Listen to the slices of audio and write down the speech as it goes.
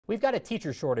We've got a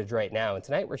teacher shortage right now, and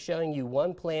tonight we're showing you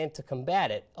one plan to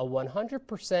combat it, a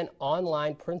 100%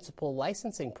 online principal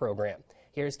licensing program.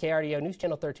 Here's KRDO News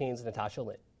Channel 13's Natasha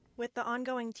Lind. With the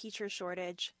ongoing teacher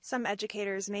shortage, some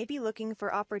educators may be looking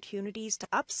for opportunities to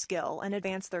upskill and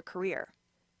advance their career.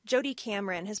 Jody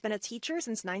Cameron has been a teacher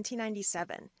since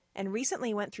 1997 and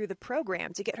recently went through the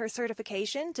program to get her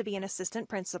certification to be an assistant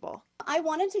principal. I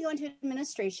wanted to go into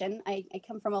administration. I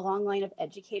come from a long line of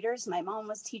educators. My mom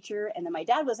was a teacher, and then my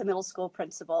dad was a middle school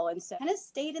principal, and so I kind of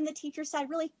stayed in the teacher side,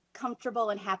 really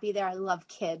comfortable and happy there. I love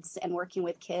kids and working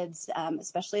with kids,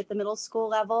 especially at the middle school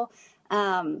level.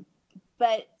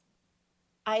 But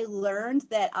I learned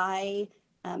that I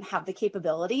have the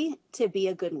capability to be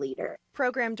a good leader.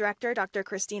 Program Director Dr.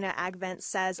 Christina Agvent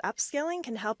says upskilling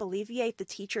can help alleviate the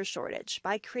teacher shortage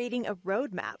by creating a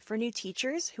roadmap for new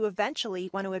teachers who eventually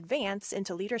want to advance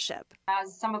into leadership.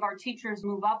 As some of our teachers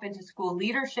move up into school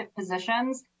leadership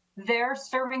positions, they're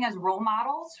serving as role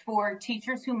models for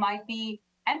teachers who might be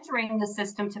entering the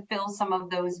system to fill some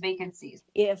of those vacancies.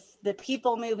 If the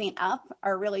people moving up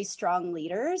are really strong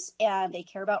leaders and they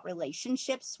care about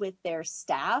relationships with their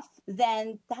staff,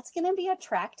 then that's going to be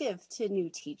attractive to new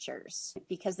teachers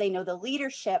because they know the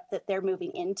leadership that they're moving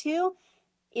into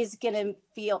is going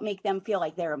to make them feel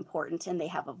like they're important and they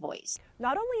have a voice.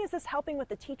 Not only is this helping with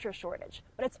the teacher shortage,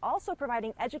 but it's also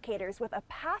providing educators with a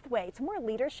pathway to more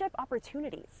leadership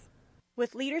opportunities.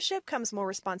 With leadership comes more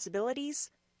responsibilities,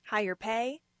 higher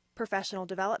pay, professional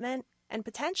development, and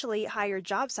potentially higher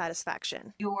job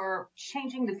satisfaction. You're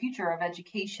changing the future of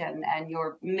education, and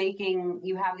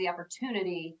you have the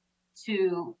opportunity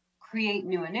to create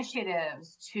new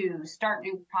initiatives, to start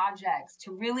new projects,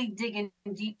 to really dig in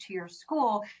deep to your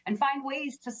school and find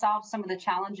ways to solve some of the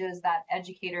challenges that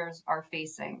educators are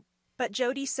facing. But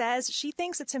Jody says she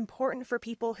thinks it's important for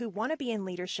people who want to be in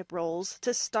leadership roles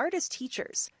to start as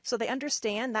teachers so they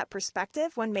understand that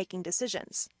perspective when making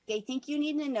decisions. I think you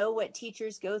need to know what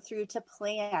teachers go through to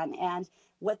plan and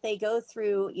what they go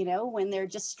through, when they're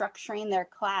just structuring their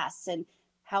class and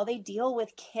how they deal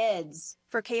with kids.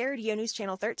 For KRDO News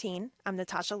Channel 13, I'm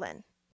Natasha Lind.